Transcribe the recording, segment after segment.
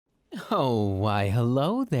Oh, why,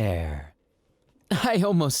 hello there. I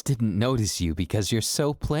almost didn't notice you because you're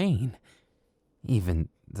so plain. Even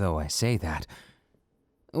though I say that,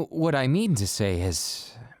 what I mean to say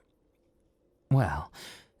is, well,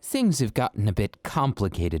 things have gotten a bit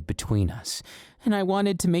complicated between us, and I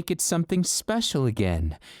wanted to make it something special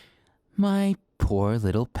again. My poor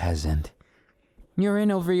little peasant. You're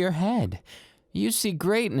in over your head. You see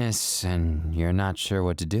greatness, and you're not sure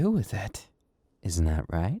what to do with it. Isn't that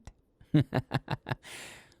right?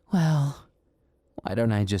 Well, why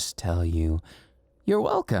don't I just tell you, you're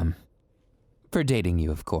welcome. For dating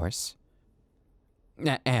you, of course.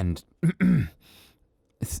 And,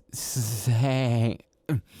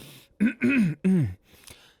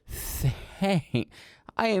 thank,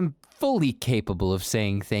 I am fully capable of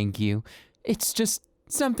saying thank you. It's just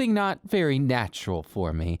something not very natural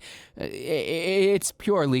for me. It's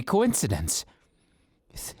purely coincidence.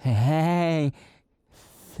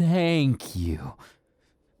 Thank you.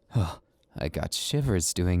 Oh, I got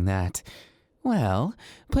shivers doing that. Well,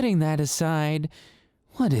 putting that aside,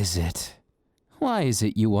 what is it? Why is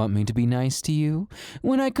it you want me to be nice to you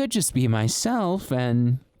when I could just be myself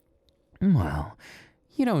and, well,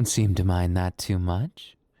 you don't seem to mind that too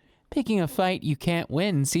much. Picking a fight you can't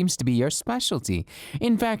win seems to be your specialty.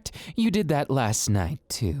 In fact, you did that last night,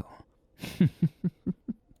 too.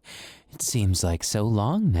 It seems like so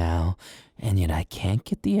long now, and yet I can't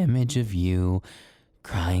get the image of you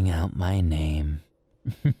crying out my name.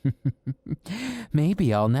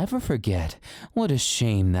 Maybe I'll never forget. What a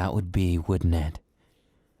shame that would be, wouldn't it?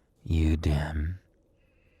 You dim.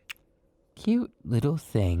 Cute little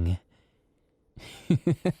thing.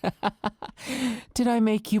 Did I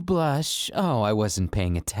make you blush? Oh, I wasn't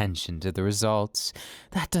paying attention to the results.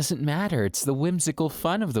 That doesn't matter. It's the whimsical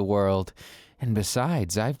fun of the world. And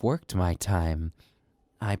besides, I've worked my time.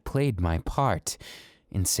 I played my part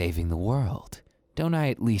in saving the world. Don't I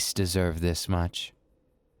at least deserve this much?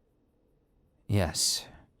 Yes.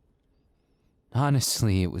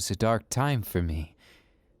 Honestly, it was a dark time for me.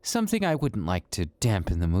 Something I wouldn't like to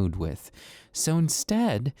dampen the mood with. So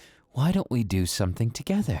instead, why don't we do something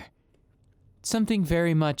together? Something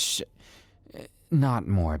very much not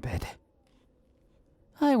morbid.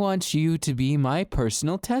 I want you to be my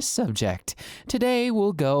personal test subject. Today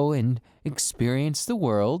we'll go and experience the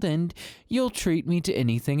world, and you'll treat me to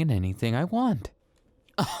anything and anything I want.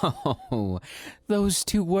 Oh, those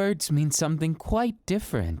two words mean something quite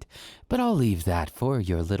different, but I'll leave that for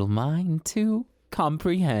your little mind to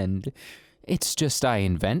comprehend. It's just I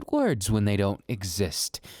invent words when they don't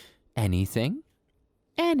exist. Anything,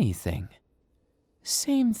 anything,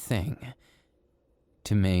 same thing.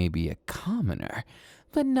 To maybe a commoner,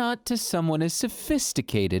 but not to someone as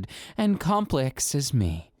sophisticated and complex as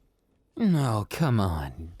me. Oh, come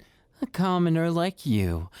on, a commoner like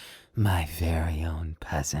you. My very own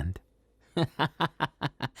peasant.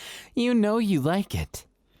 You know you like it.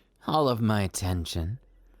 All of my attention.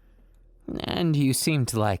 And you seem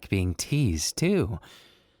to like being teased, too.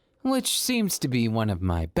 Which seems to be one of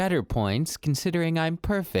my better points, considering I'm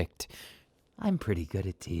perfect. I'm pretty good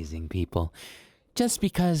at teasing people. Just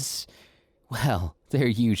because, well, they're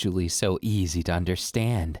usually so easy to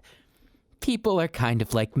understand. People are kind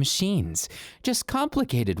of like machines, just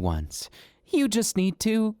complicated ones. You just need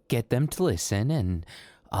to get them to listen, and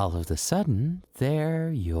all of a sudden,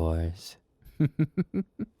 they're yours.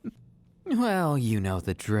 Well, you know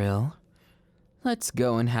the drill. Let's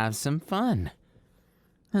go and have some fun.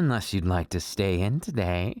 Unless you'd like to stay in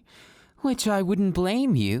today, which I wouldn't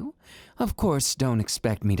blame you. Of course, don't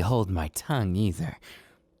expect me to hold my tongue either.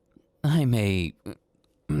 I may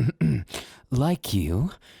like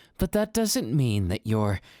you, but that doesn't mean that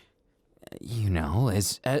you're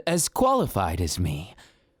as qualified as me.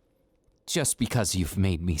 Just because you've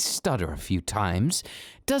made me stutter a few times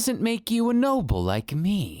doesn't make you a noble like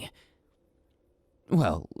me.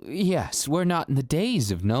 Well, yes, we're not in the days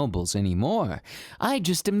of nobles anymore. I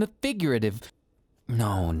just am the figurative,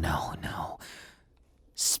 no,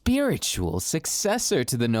 spiritual successor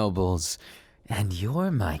to the nobles. And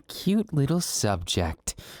you're my cute little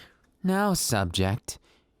subject. Now, subject,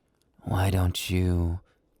 why don't you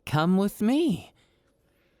come with me?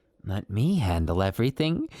 Let me handle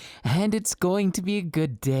everything, and it's going to be a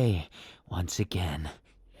good day once again.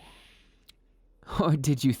 Or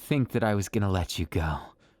did you think that I was going to let you go,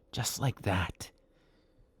 just like that?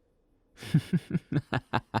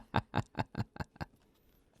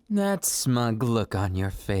 That smug look on your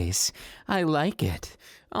face, I like it.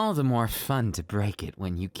 All the more fun to break it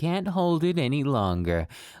when you can't hold it any longer.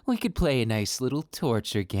 We could play a nice little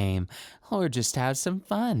torture game, or just have some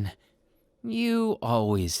fun. You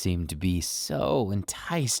always seem to be so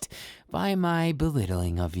enticed by my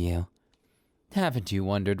belittling of you. Haven't you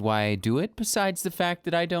wondered why I do it, besides the fact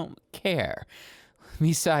that I don't care?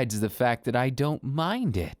 Besides the fact that I don't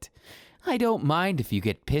mind it. I don't mind if you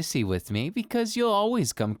get pissy with me, because you'll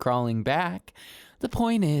always come crawling back. The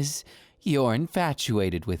point is, you're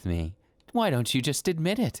infatuated with me. Why don't you just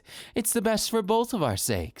admit it? It's the best for both of our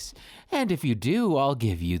sakes. And if you do, I'll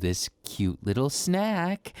give you this cute little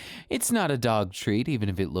snack. It's not a dog treat, even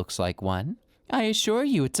if it looks like one. I assure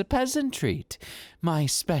you it's a peasant treat. My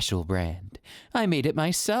special brand. I made it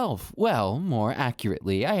myself. Well, more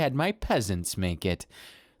accurately, I had my peasants make it.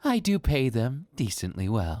 I do pay them decently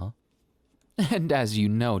well. And as you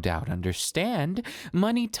no doubt understand,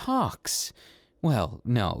 money talks. Well,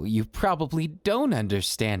 no, you probably don't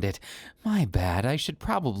understand it. My bad, I should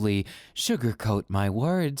probably sugarcoat my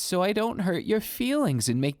words so I don't hurt your feelings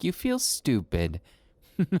and make you feel stupid.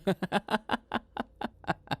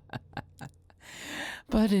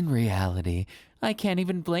 But in reality, I can't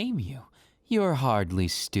even blame you. You're hardly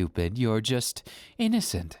stupid, you're just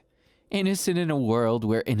innocent. Innocent in a world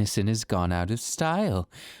where innocent has gone out of style.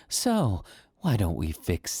 So, why don't we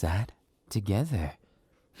fix that together?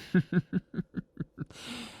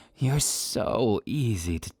 You're so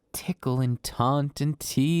easy to tickle and taunt and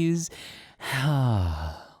tease.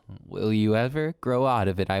 Will you ever grow out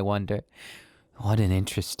of it, I wonder? What an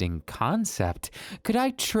interesting concept. Could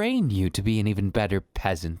I train you to be an even better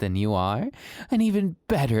peasant than you are? An even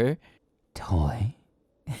better toy?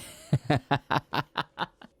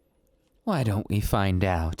 Why don't we find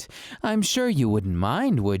out? I'm sure you wouldn't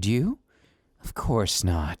mind, would you? Of course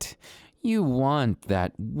not. You want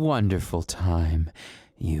that wonderful time.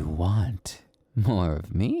 You want more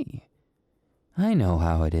of me. I know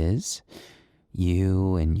how it is.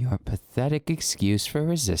 You and your pathetic excuse for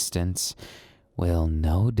resistance will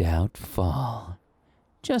no doubt fall,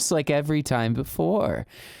 just like every time before.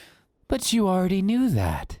 But you already knew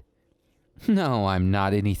that. No, I'm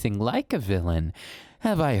not anything like a villain.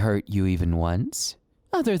 Have I hurt you even once?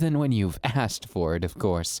 Other than when you've asked for it, of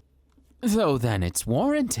course. Though then it's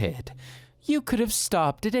warranted. You could have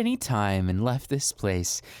stopped at any time and left this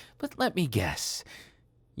place, but let me guess.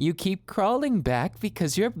 You keep crawling back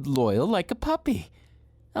because you're loyal like a puppy.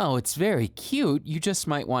 Oh, it's very cute. You just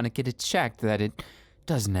might want to get it checked that it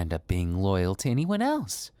doesn't end up being loyal to anyone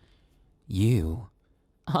else. You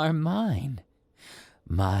are mine.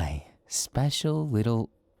 My special little...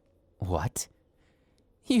 What?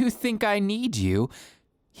 You think I need you?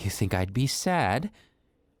 You think I'd be sad?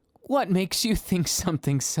 What makes you think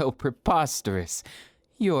something so preposterous?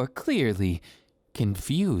 You're clearly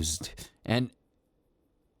confused and...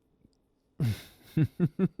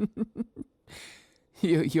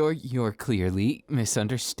 You're clearly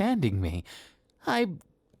misunderstanding me. I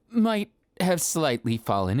might have slightly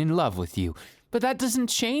fallen in love with you, but that doesn't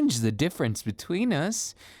change the difference between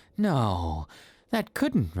us. No, that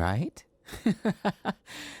couldn't, right?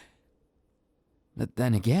 But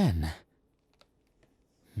then again...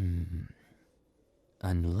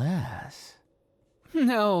 Unless...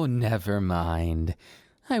 No, never mind.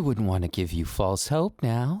 I wouldn't want to give you false hope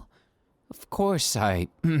now. Of course I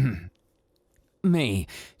may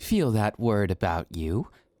feel that word about you,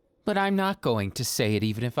 but I'm not going to say it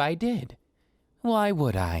even if I did. Why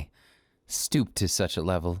would I stoop to such a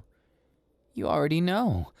level? You already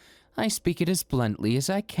know. I speak it as bluntly as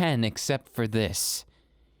I can, except for this.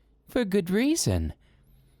 For good reason.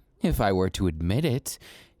 If I were to admit it,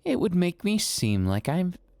 it would make me seem like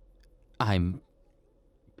I'm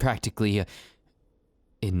practically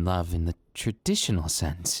in love in the traditional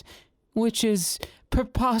sense, which is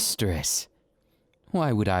preposterous.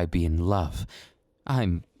 Why would I be in love?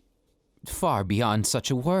 I'm far beyond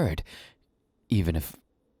such a word. Even if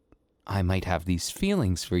I might have these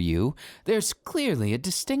feelings for you, there's clearly a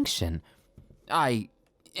distinction. I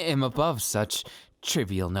am above such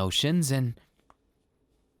trivial notions and...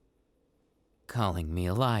 Calling me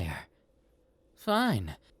a liar.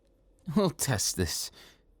 Fine. We'll test this.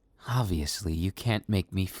 Obviously, you can't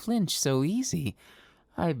make me flinch so easy.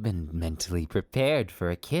 I've been mentally prepared for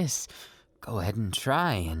a kiss. Go ahead and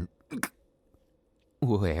try and...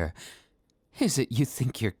 Where is it you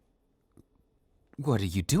think you're... What are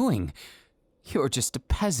you doing? You're just a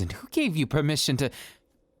peasant. Who gave you permission to...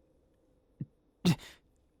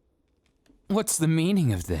 What's the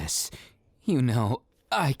meaning of this? You know,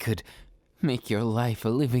 I could make your life a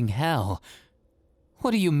living hell. What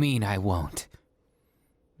do you mean I won't?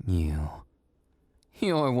 You're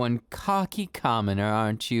one cocky commoner,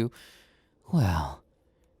 aren't you? Well,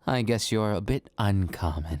 I guess you're a bit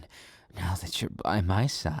uncommon, now that you're by my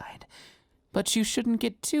side. But you shouldn't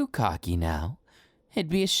get too cocky now. It'd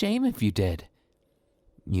be a shame if you did.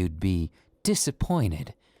 You'd be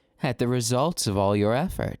disappointed at the results of all your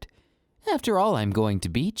effort. After all, I'm going to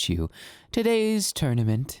beat you. Today's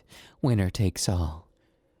tournament, winner takes all.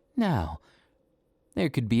 Now, there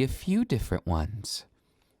could be a few different ones,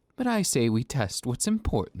 but I say we test what's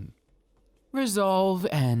important. Resolve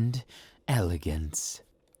and elegance.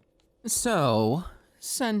 So,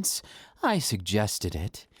 since I suggested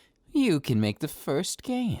it, you can make the first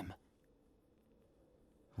game.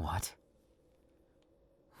 What?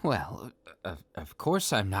 Well, of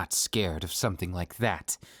course I'm not scared of something like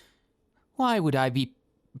that. Why would I be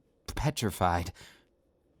petrified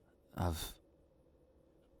of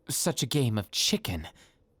such a game of chicken?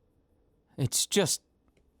 It's just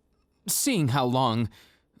seeing how long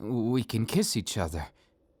we can kiss each other.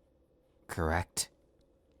 Correct?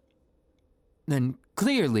 Then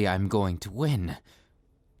clearly I'm going to win.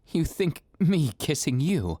 You think me kissing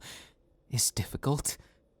you is difficult?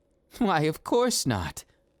 Why, of course not.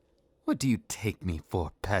 What do you take me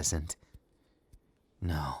for, peasant?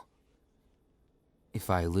 No. If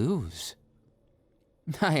I lose,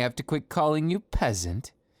 I have to quit calling you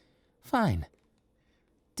peasant. Fine.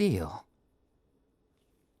 Deal.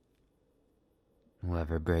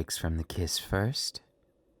 Whoever breaks from the kiss first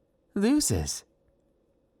loses.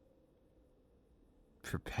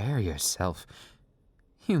 Prepare yourself,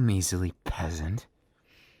 you measly peasant.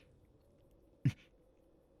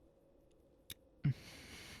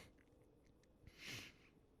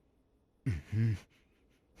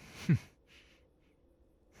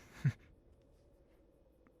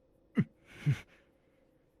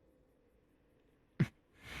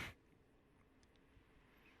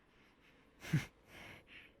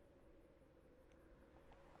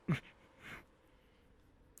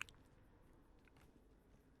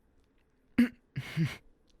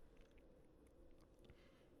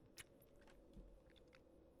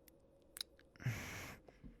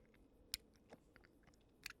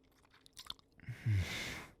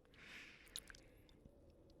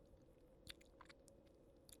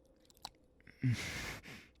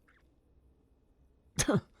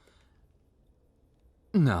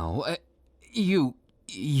 No,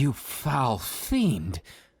 you foul fiend.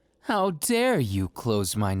 How dare you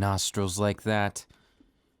close my nostrils like that?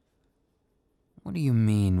 What do you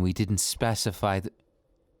mean we didn't specify the...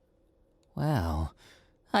 Well,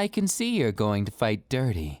 I can see you're going to fight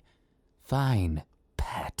dirty. Fine,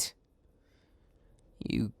 pet.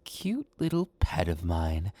 You cute little pet of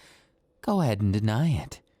mine. Go ahead and deny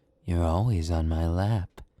it. You're always on my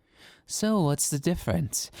lap. So what's the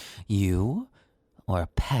difference? You or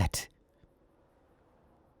pet?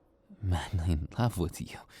 Madly in love with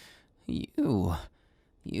you.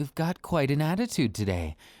 You've got quite an attitude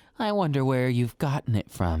today. I wonder where you've gotten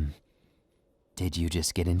it from. Did you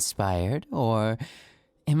just get inspired, or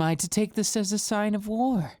am I to take this as a sign of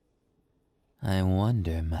war? I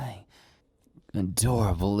wonder, my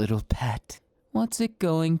adorable little pet, what's it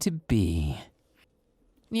going to be?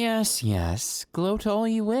 Yes, gloat all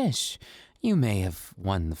you wish. You may have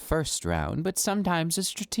won the first round, but sometimes a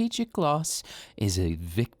strategic loss is a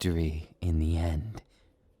victory in the end.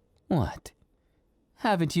 What?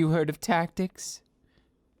 Haven't you heard of tactics?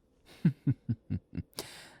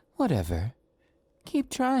 Whatever. Keep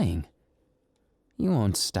trying. You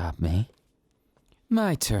won't stop me.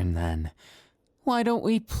 My turn then. Why don't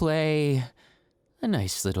we play a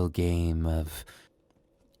nice little game of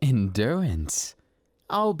endurance?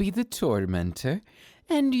 I'll be the tormentor,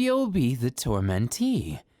 and you'll be the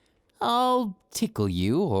tormentee. I'll tickle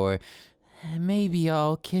you, or maybe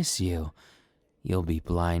I'll kiss you. You'll be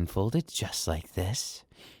blindfolded just like this,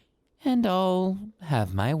 and I'll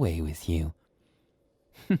have my way with you.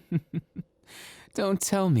 Don't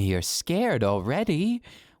tell me you're scared already.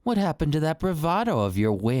 What happened to that bravado of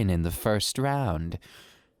your win in the first round?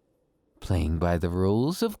 Playing by the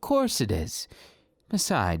rules? Of course it is.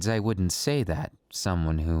 Besides, I wouldn't say that.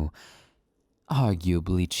 Someone who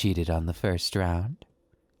arguably cheated on the first round.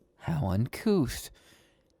 How uncouth.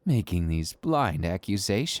 Making these blind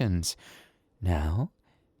accusations. Now,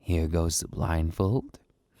 here goes the blindfold.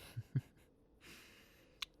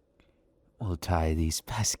 We'll tie these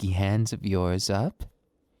pesky hands of yours up.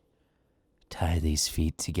 Tie these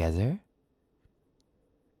feet together.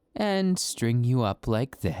 And string you up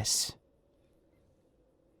like this.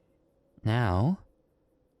 Now,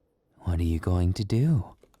 what are you going to do?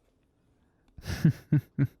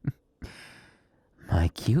 My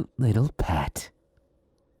cute little pet.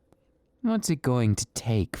 What's it going to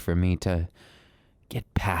take for me to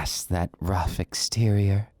get past that rough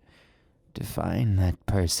exterior? To find that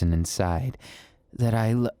person inside that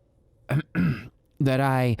I that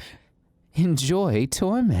I enjoy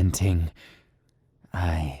tormenting.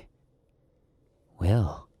 I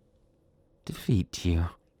will defeat you.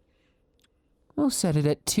 We'll set it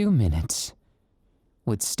at 2 minutes.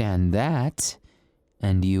 Withstand that,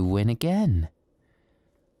 and you win again.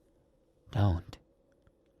 Don't.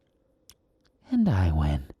 And I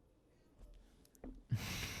win.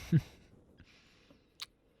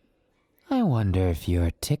 I wonder if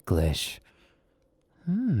you're ticklish.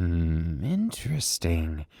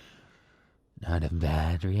 Interesting. Not a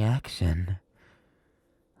bad reaction.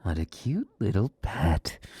 What a cute little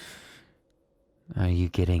pet. Are you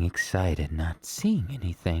getting excited not seeing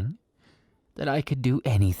anything? That I could do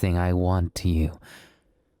anything I want to you.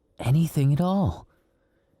 Anything at all.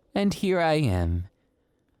 And here I am,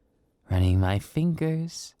 running my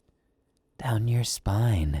fingers down your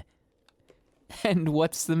spine. And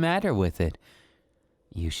what's the matter with it?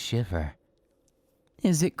 You shiver.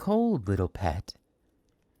 Is it cold, little pet?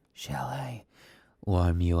 Shall I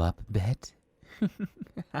warm you up a bit?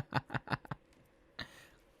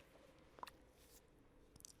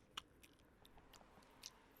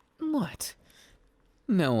 What?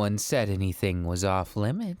 No one said anything was off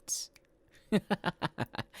limits.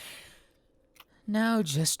 Now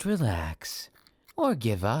just relax, or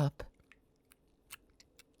give up.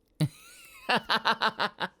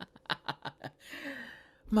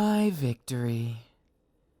 My victory.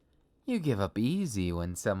 You give up easy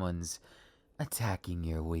when someone's attacking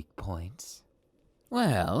your weak points.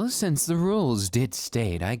 Well, since the rules did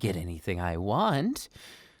state I get anything I want,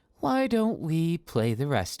 why don't we play the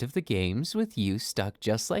rest of the games with you stuck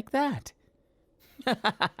just like that?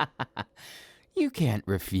 You can't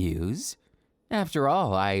refuse. After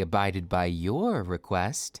all, I abided by your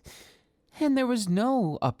request, and there was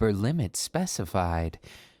no upper limit specified.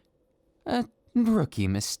 A rookie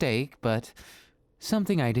mistake, but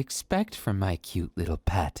something I'd expect from my cute little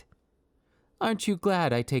pet. Aren't you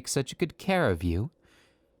glad I take such good care of you?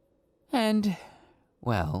 And,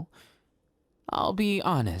 well, I'll be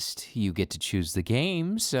honest, you get to choose the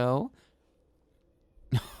game, so...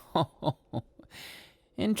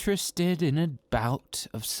 Interested in a bout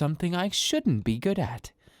of something I shouldn't be good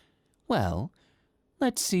at. Well,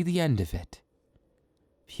 let's see the end of it.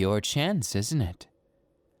 Pure chance, isn't it?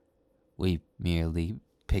 We merely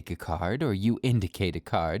pick a card, or you indicate a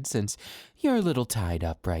card, since you're a little tied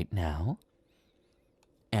up right now.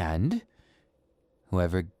 And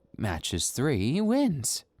whoever matches 3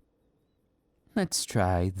 wins. Let's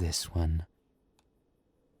try this one.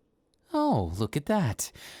 Oh, look at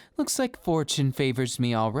that. Looks like fortune favors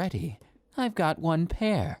me already. I've got 1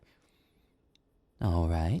 pair. All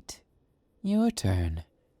right, your turn.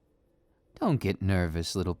 Don't get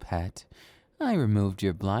nervous, little pet. I removed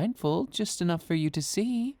your blindfold just enough for you to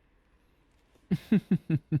see.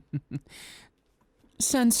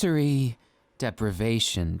 Sensory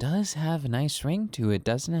deprivation does have a nice ring to it,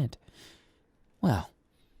 doesn't it? Well,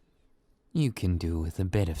 you can do with a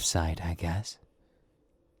bit of sight, I guess.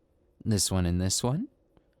 This one and this one?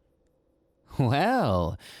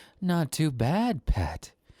 Well, not too bad,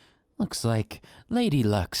 pet. Looks like Lady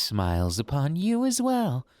Luck smiles upon you as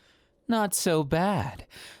well. Not so bad,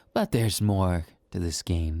 but there's more to this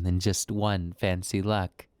game than just one fancy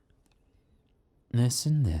luck. This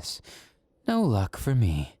and this. No luck for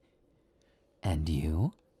me. And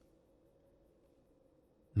you?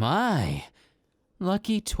 My,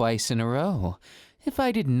 lucky twice in a row. If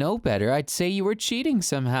I didn't know better, I'd say you were cheating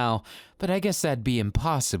somehow, but I guess that'd be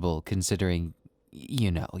impossible considering,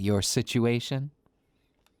 you know, your situation.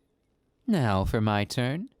 Now for my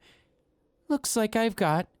turn. Looks like I've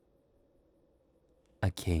got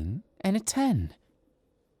a king and a 10.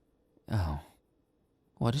 Oh,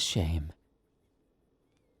 what a shame.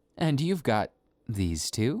 And you've got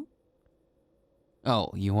these 2?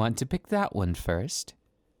 Oh, you want to pick that one first?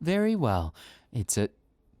 Very well. It's a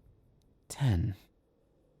 10.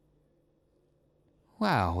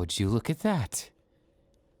 Wow, would you look at that?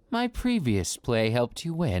 My previous play helped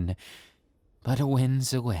you win, but a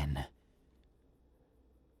win's a win.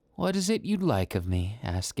 What is it you'd like of me?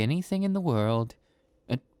 Ask anything in the world.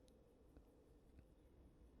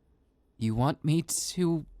 You want me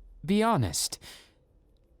to be honest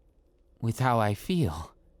with how I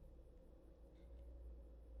feel.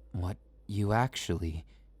 What you actually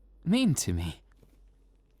mean to me.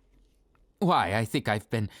 Why, I think I've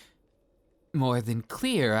been more than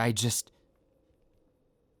clear. I just...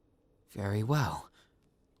 Very well.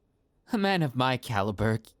 A man of my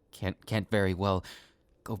caliber can't very well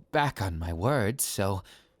go back on my words, so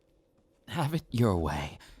have it your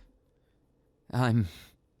way. I'm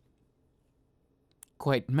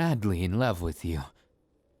quite madly in love with you.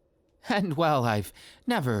 And well, I've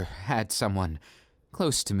never had someone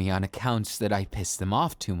close to me on accounts that I piss them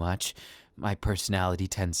off too much. My personality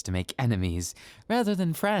tends to make enemies rather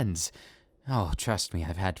than friends. Oh, trust me,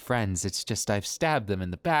 I've had friends. It's just I've stabbed them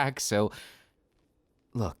in the back, so...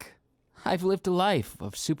 Look, I've lived a life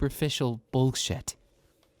of superficial bullshit.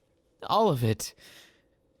 All of it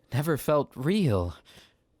never felt real.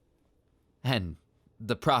 And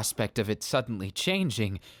the prospect of it suddenly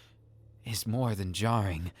changing is more than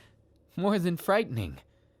jarring, more than frightening.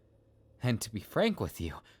 And to be frank with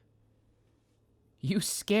you, you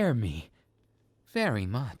scare me very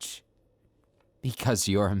much. Because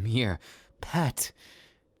you're a mere pet,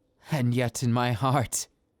 and yet in my heart,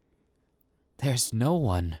 there's no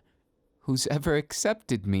one who's ever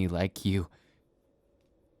accepted me like you.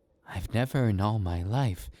 I've never in all my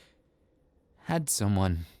life had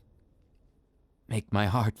someone make my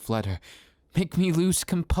heart flutter, make me lose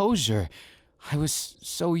composure. I was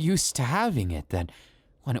so used to having it that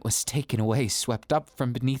when it was taken away, swept up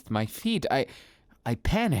from beneath my feet, I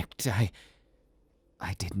panicked. I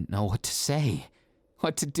didn't know what to say,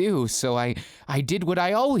 what to do, so I did what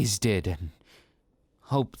I always did and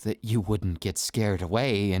hoped that you wouldn't get scared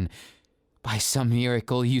away, and by some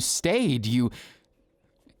miracle you stayed. You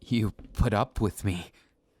put up with me.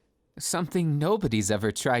 Something nobody's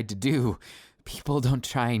ever tried to do. People don't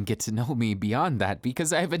try and get to know me beyond that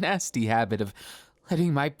because I have a nasty habit of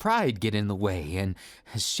letting my pride get in the way, and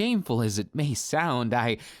as shameful as it may sound,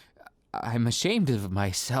 I'm ashamed of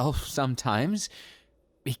myself sometimes,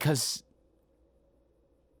 because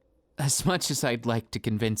as much as I'd like to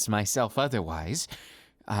convince myself otherwise,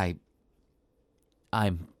 I'm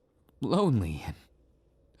lonely, and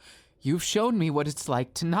you've shown me what it's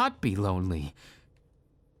like to not be lonely.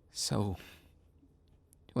 So,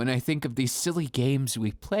 when I think of these silly games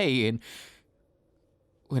we play, and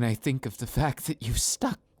when I think of the fact that you've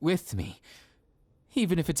stuck with me,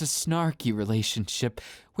 even if it's a snarky relationship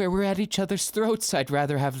where we're at each other's throats, I'd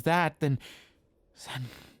rather have that than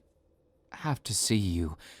have to see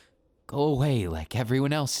you go away like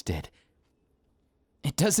everyone else did.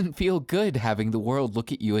 It doesn't feel good having the world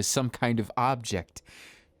look at you as some kind of object,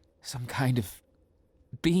 some kind of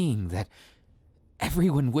being that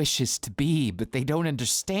everyone wishes to be, but they don't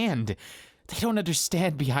understand. They don't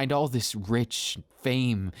understand behind all this rich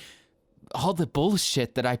fame, all the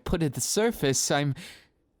bullshit that I put at the surface. I'm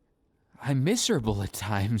miserable at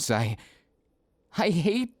times. I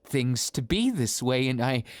hate things to be this way, and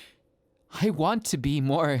I want to be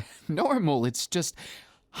more normal. It's just,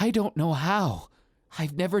 I don't know how.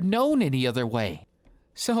 I've never known any other way.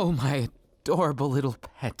 So, my adorable little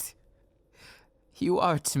pet, you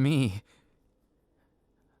are to me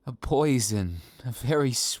a poison, a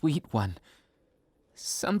very sweet one.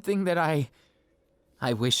 Something that I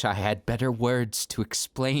wish I had better words to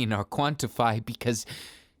explain or quantify, because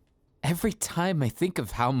every time I think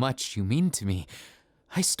of how much you mean to me,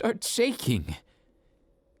 I start shaking.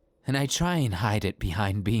 And I try and hide it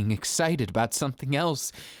behind being excited about something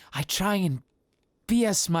else. I try and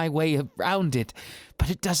BS my way around it, but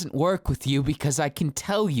it doesn't work with you because I can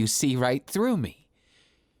tell you see right through me.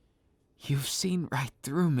 You've seen right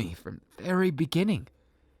through me from the very beginning.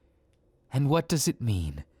 And what does it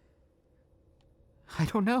mean? I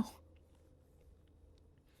don't know.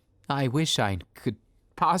 I wish I could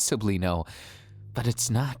possibly know, but it's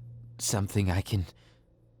not something I can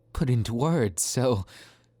put into words, so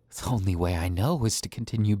the only way I know is to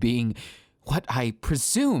continue being what I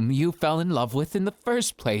presume you fell in love with in the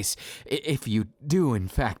first place, if you do in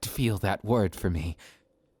fact feel that word for me.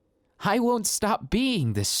 I won't stop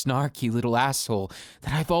being this snarky little asshole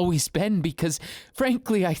that I've always been because,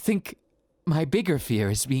 frankly, I think my bigger fear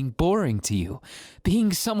is being boring to you,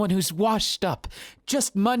 being someone who's washed up,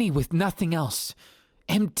 just money with nothing else,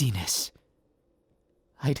 emptiness.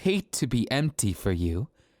 I'd hate to be empty for you.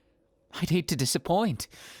 I'd hate to disappoint,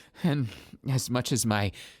 and as much as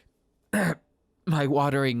my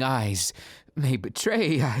watering eyes may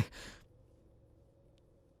betray, I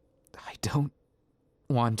don't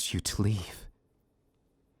want you to leave.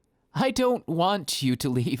 I don't want you to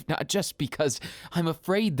leave, not just because I'm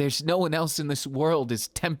afraid there's no one else in this world as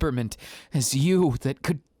temperament as you that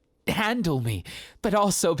could handle me, but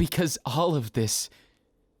also because all of this,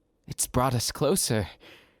 it's brought us closer.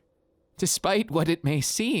 Despite what it may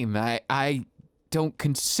seem, I don't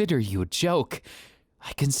consider you a joke.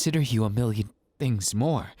 I consider you a million things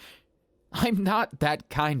more. I'm not that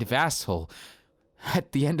kind of asshole.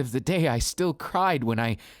 At the end of the day, I still cried when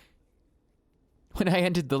I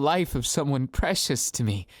ended the life of someone precious to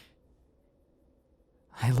me.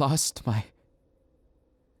 I lost a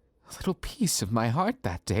little piece of my heart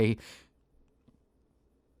that day.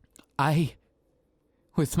 I,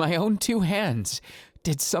 with my own 2 hands,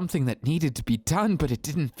 did something that needed to be done, but it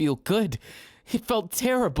didn't feel good. It felt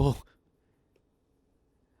terrible.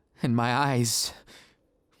 And my eyes,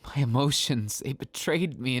 my emotions, they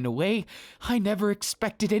betrayed me in a way I never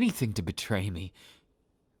expected anything to betray me.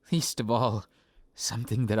 Least of all,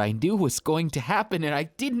 something that I knew was going to happen, and I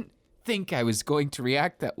didn't think I was going to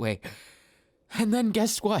react that way. And then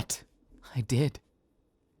guess what? I did.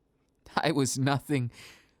 I was nothing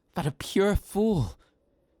but a pure fool.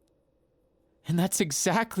 And that's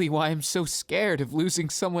exactly why I'm so scared of losing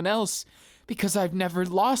someone else, because I've never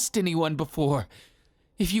lost anyone before.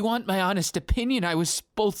 If you want my honest opinion, I was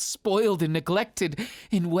both spoiled and neglected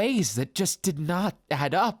in ways that just did not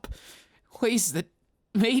add up. Ways that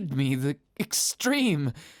made me the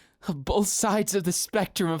extreme of both sides of the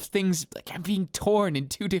spectrum of things, like I'm being torn in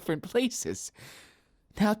 2 different places.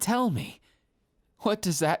 Now tell me, what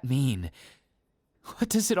does that mean? What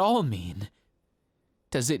does it all mean?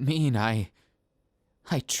 Does it mean I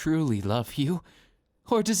truly love you?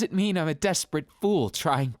 Or does it mean I'm a desperate fool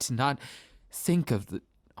trying to not think of the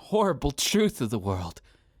horrible truth of the world?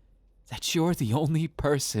 That you're the only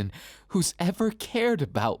person who's ever cared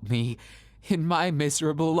about me in my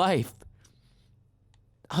miserable life.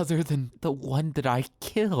 Other than the one that I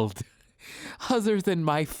killed. Other than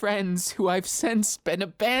my friends who I've since been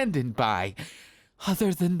abandoned by.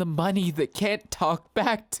 Other than the money that can't talk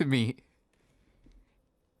back to me.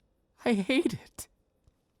 I hate it.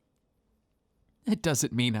 It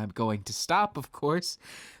doesn't mean I'm going to stop, of course,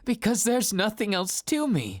 because there's nothing else to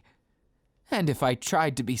me. And if I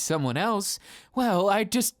tried to be someone else, well,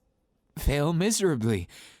 I'd just fail miserably.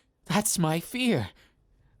 That's my fear.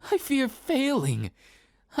 I fear failing.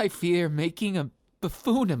 I fear making a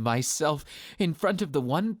buffoon of myself in front of the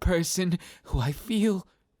one person who I feel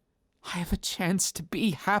I have a chance to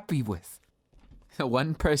be happy with. The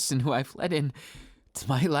one person who I've let in to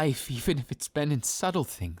my life, even if it's been in subtle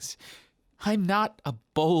things. I'm not a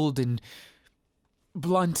bold and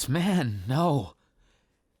blunt man, no.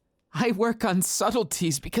 I work on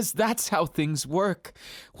subtleties because that's how things work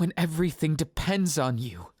when everything depends on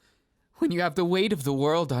you. When you have the weight of the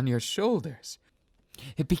world on your shoulders.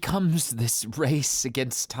 It becomes this race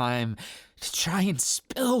against time to try and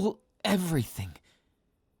spill everything.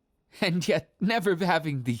 And yet never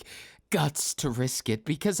having the guts to risk it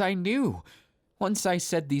because I knew once I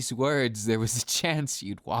said these words there was a chance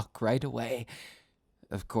you'd walk right away.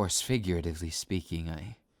 Of course, figuratively speaking,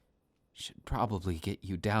 I should probably get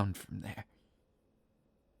you down from there.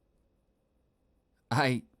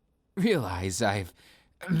 I realize I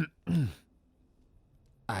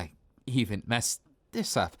even messed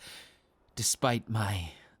this up, despite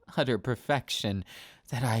my utter perfection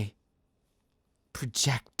that I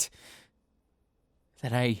project,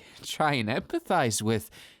 that I try and empathize with.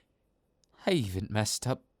 I even messed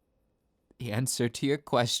up the answer to your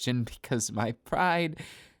question because my pride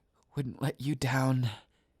wouldn't let you down.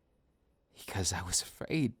 Because I was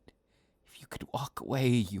afraid if you could walk away,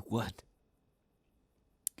 you would.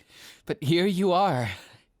 But here you are.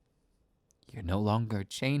 You're no longer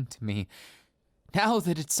chained to me. Now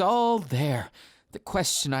that it's all there, the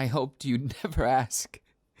question I hoped you'd never ask.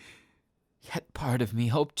 Yet part of me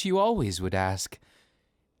hoped you always would ask.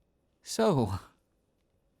 So,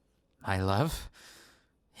 my love,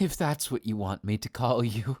 if that's what you want me to call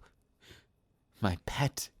you, my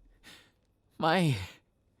pet, my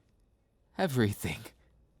everything,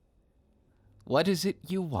 what is it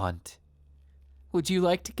you want? Would you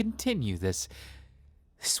like to continue this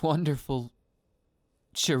wonderful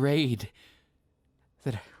charade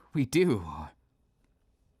that we do?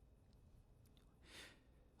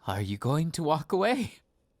 Are you going to walk away?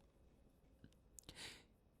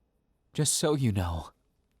 Just so you know,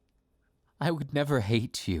 I would never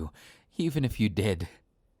hate you, even if you did.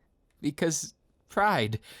 Because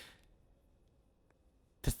pride,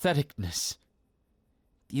 patheticness,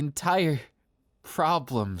 the entire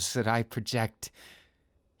problems that I project,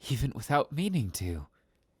 even without meaning to,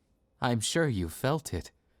 I'm sure you felt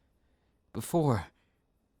it. Before,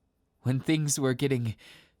 when things were getting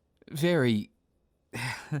very,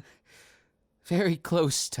 very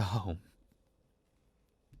close to home.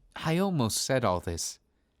 I almost said all this.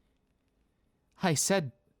 I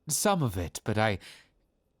said some of it, but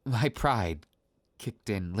my pride kicked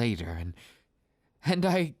in later, and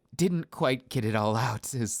I didn't quite get it all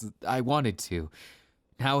out as I wanted to.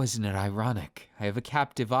 Now isn't it ironic? I have a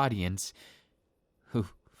captive audience who,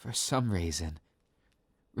 for some reason,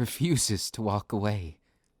 refuses to walk away.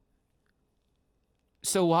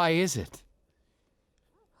 So why is it?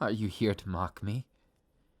 Are you here to mock me?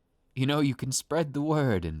 You know you can spread the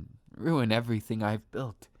word and ruin everything I've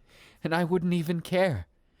built. and I wouldn't even care.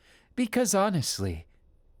 Because honestly,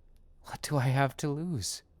 what do I have to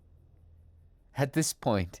lose? At this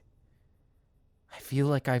point, I feel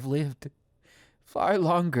like I've lived far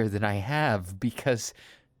longer than I have because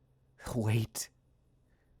the weight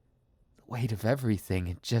of everything,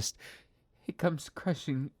 it comes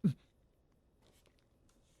crushing.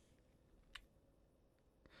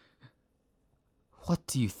 What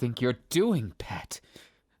do you think you're doing, pet?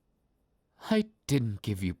 I didn't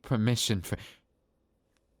give you permission for...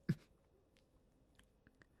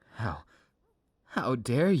 How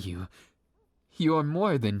dare you? You're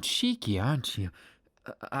more than cheeky, aren't you?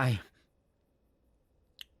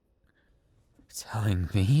 Telling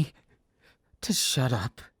me to shut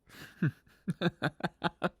up.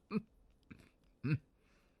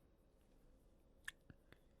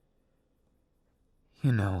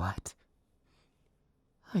 You know what?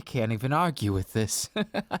 I can't even argue with this.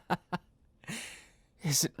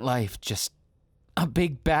 Isn't life just a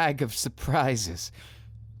big bag of surprises?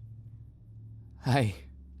 I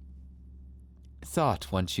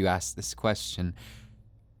thought once you asked this question,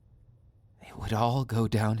 it would all go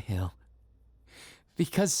downhill.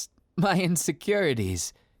 Because my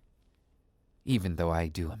insecurities, even though I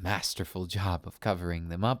do a masterful job of covering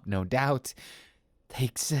them up, no doubt, they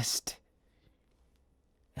exist.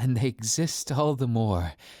 And they exist all the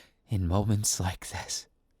more in moments like this.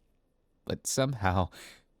 But somehow,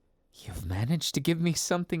 you've managed to give me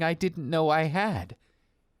something I didn't know I had.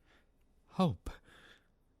 Hope.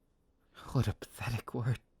 What a pathetic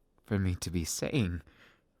word for me to be saying.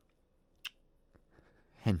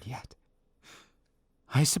 And yet,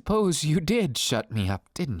 I suppose you did shut me up,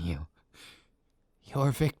 didn't you?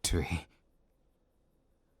 Your victory.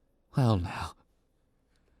 Well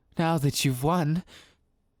now that you've won,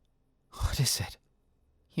 what is it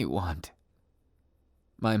you want?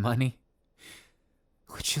 My money?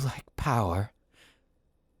 Would you like power?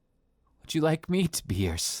 Would you like me to be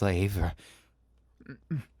your slave, or...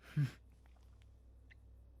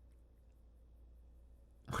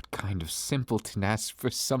 What kind of simpleton asks for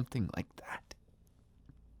something like that?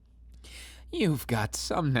 You've got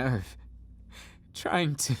some nerve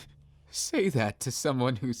trying to say that to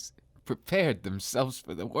someone who's prepared themselves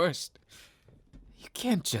for the worst. You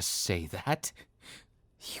can't just say that.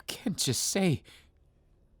 You can't just say,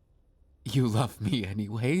 you love me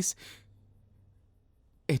anyways.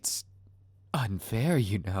 It's unfair,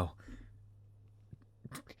 you know.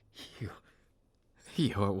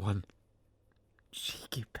 You're one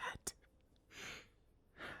cheeky pet.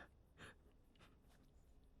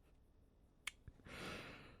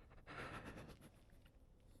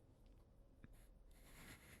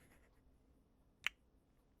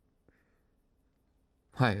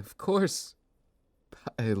 Why, of course,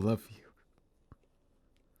 I love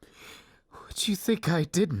you. Would you think I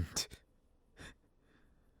didn't?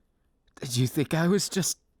 Did you think I was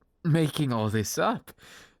just making all this up?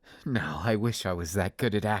 No, I wish I was that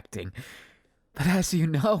good at acting. But as you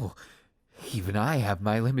know, even I have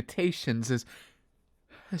my limitations, as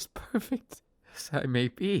perfect as I may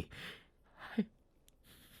be.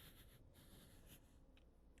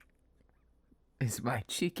 Is my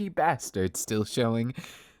cheeky bastard still showing?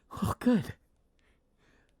 Oh, good.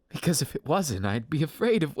 Because if it wasn't, I'd be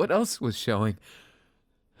afraid of what else was showing.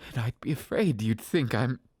 And I'd be afraid you'd think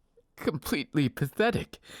I'm completely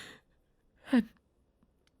pathetic. And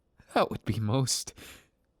that would be most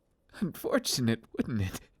unfortunate, wouldn't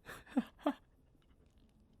it?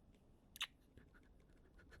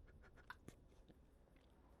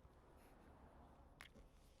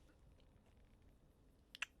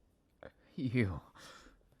 You,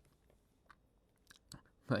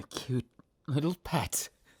 my cute little pet.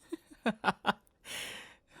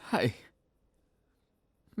 I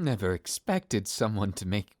never expected someone to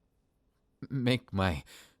make my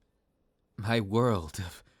world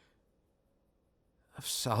of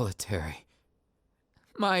solitary,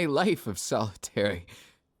 my life of solitary,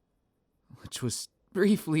 which was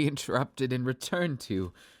briefly interrupted and returned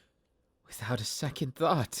to without a second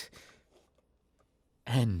thought.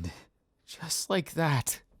 End. Just like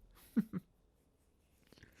that.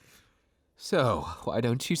 So, why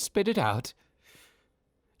don't you spit it out?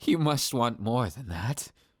 You must want more than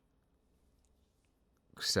that.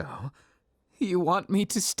 So, you want me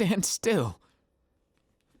to stand still?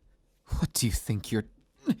 What do you think you're...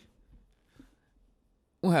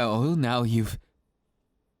 Well, now you've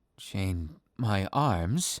chained my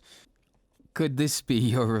arms. Could this be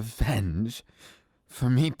your revenge for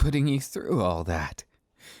me putting you through all that?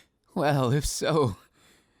 Well, if so,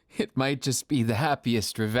 it might just be the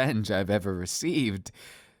happiest revenge I've ever received,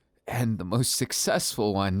 and the most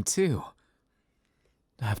successful one, too.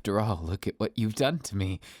 After all, look at what you've done to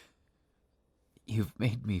me. You've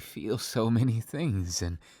made me feel so many things,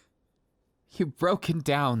 and you've broken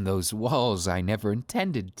down those walls I never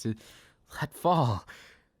intended to let fall.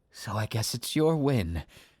 So I guess it's your win.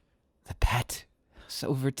 The pet has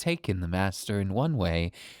overtaken the master in one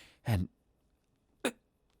way, and...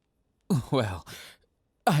 well,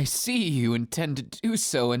 I see you intend to do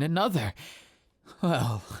so in another.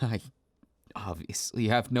 Well, I obviously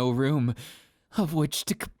have no room of which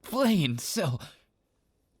to complain, so...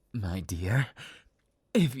 my dear,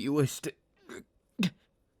 if you wish to...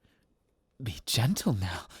 be gentle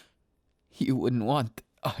now. You wouldn't want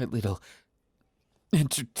our little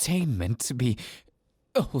entertainment to be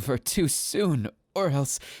over too soon, or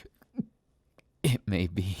else it may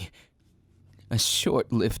be a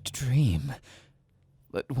short-lived dream,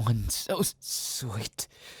 but one so sweet.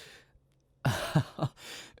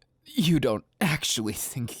 You don't actually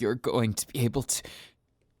think you're going to be able to...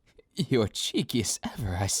 You're cheeky as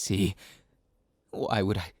ever, I see. Why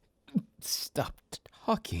would I stop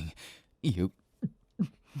talking? You...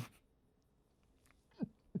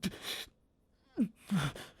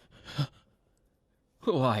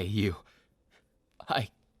 Why, you... I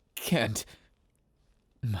can't...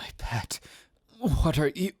 My pet, what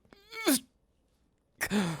are you...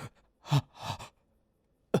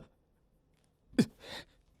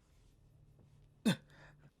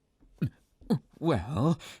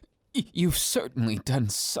 Well, you've certainly done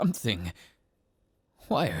something.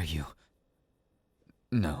 Why are you...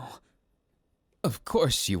 No. Of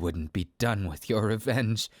course you wouldn't be done with your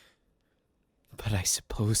revenge. But I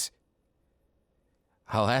suppose...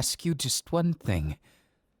 I'll ask you just one thing.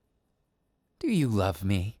 Do you love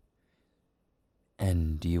me?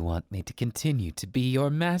 And do you want me to continue to be your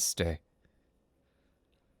master?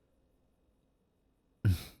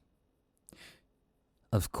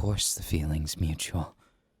 Of course the feeling's mutual.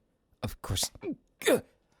 Of course...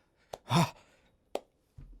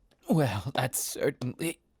 Well, that's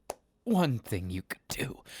certainly one thing you could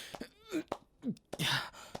do.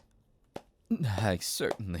 I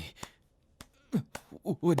certainly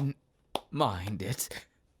wouldn't mind it.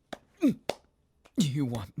 You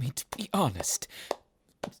want me to be honest.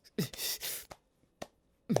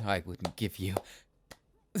 I wouldn't give you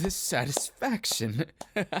the satisfaction.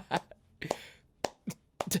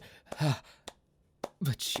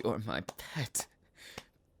 But you're my pet.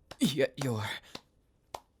 Yet you're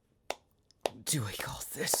doing all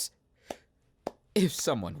this. If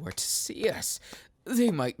someone were to see us,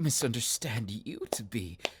 they might misunderstand you to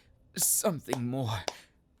be something more.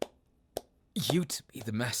 You to be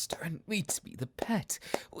the master and me to be the pet.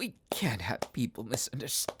 We can't have people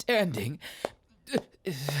misunderstanding.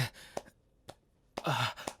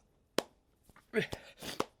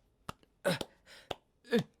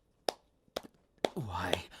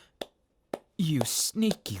 Why, you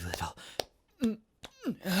sneaky little...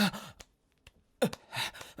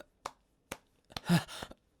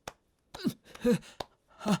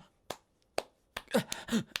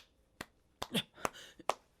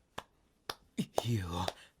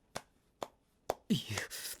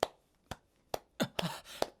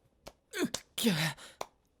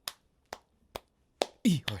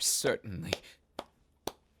 You're certainly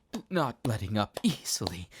not letting up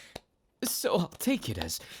easily, so I'll take it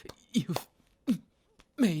as you've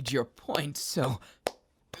made your point, so...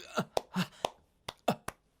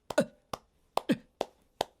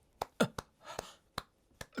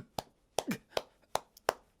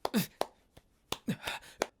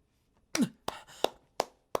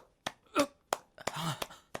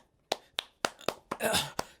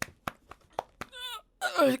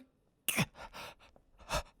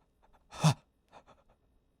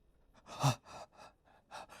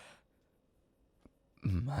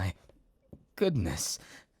 My goodness,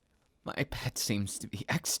 my pet seems to be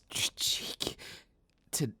extra cheeky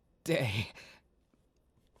today.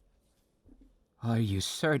 Are you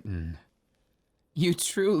certain? You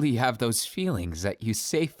truly have those feelings that you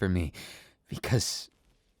say for me, because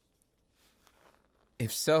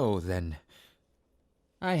if so, then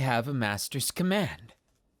I have a master's command.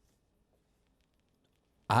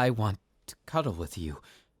 I want to cuddle with you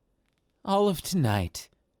all of tonight.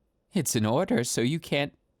 It's an order, so you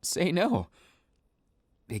can't say no.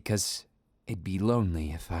 Because it'd be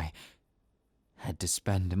lonely if I had to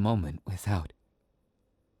spend a moment without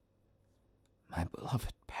my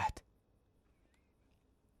beloved pet.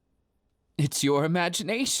 It's your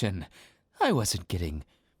imagination. I wasn't getting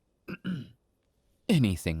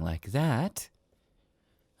anything like that.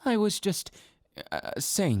 I was just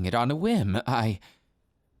saying it on a whim.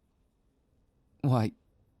 Why,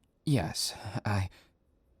 yes,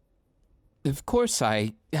 Of course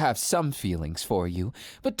I have some feelings for you,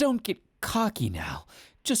 but don't get cocky now.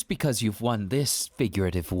 Just because you've won this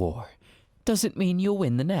figurative war doesn't mean you'll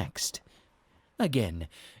win the next. Again,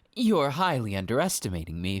 you're highly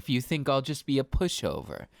underestimating me if you think I'll just be a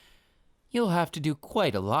pushover. You'll have to do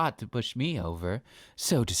quite a lot to push me over,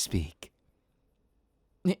 so to speak.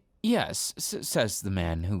 Yes, says the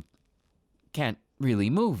man who can't really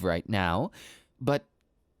move right now, but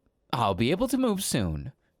I'll be able to move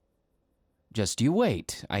soon. Just you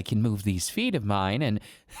wait. I can move these feet of mine and...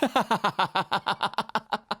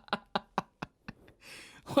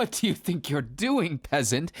 What do you think you're doing,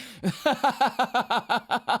 peasant?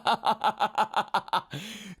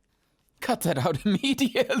 Cut that out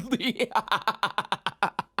immediately.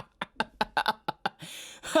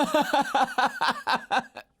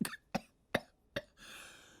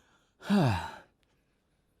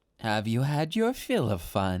 Have you had your fill of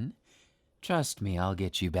fun? Trust me, I'll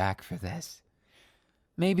get you back for this.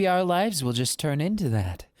 Maybe our lives will just turn into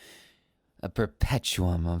that. A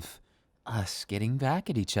perpetuum of us getting back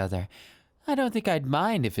at each other. I don't think I'd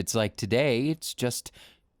mind if it's like today. It's just,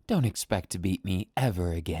 don't expect to beat me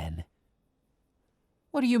ever again.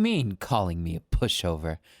 What do you mean, calling me a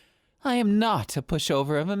pushover? I am not a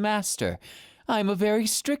pushover of a master. I'm a very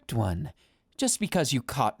strict one. Just because you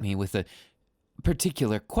caught me with a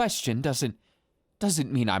particular question doesn't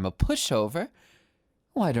mean I'm a pushover.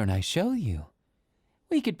 Why don't I show you?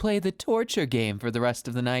 We could play the torture game for the rest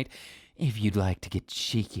of the night if you'd like to get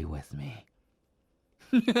cheeky with me.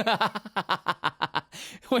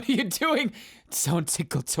 What are you doing? Don't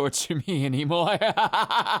tickle torture me anymore.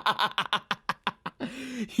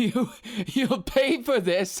 You'll pay for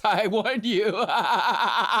this, I warn you.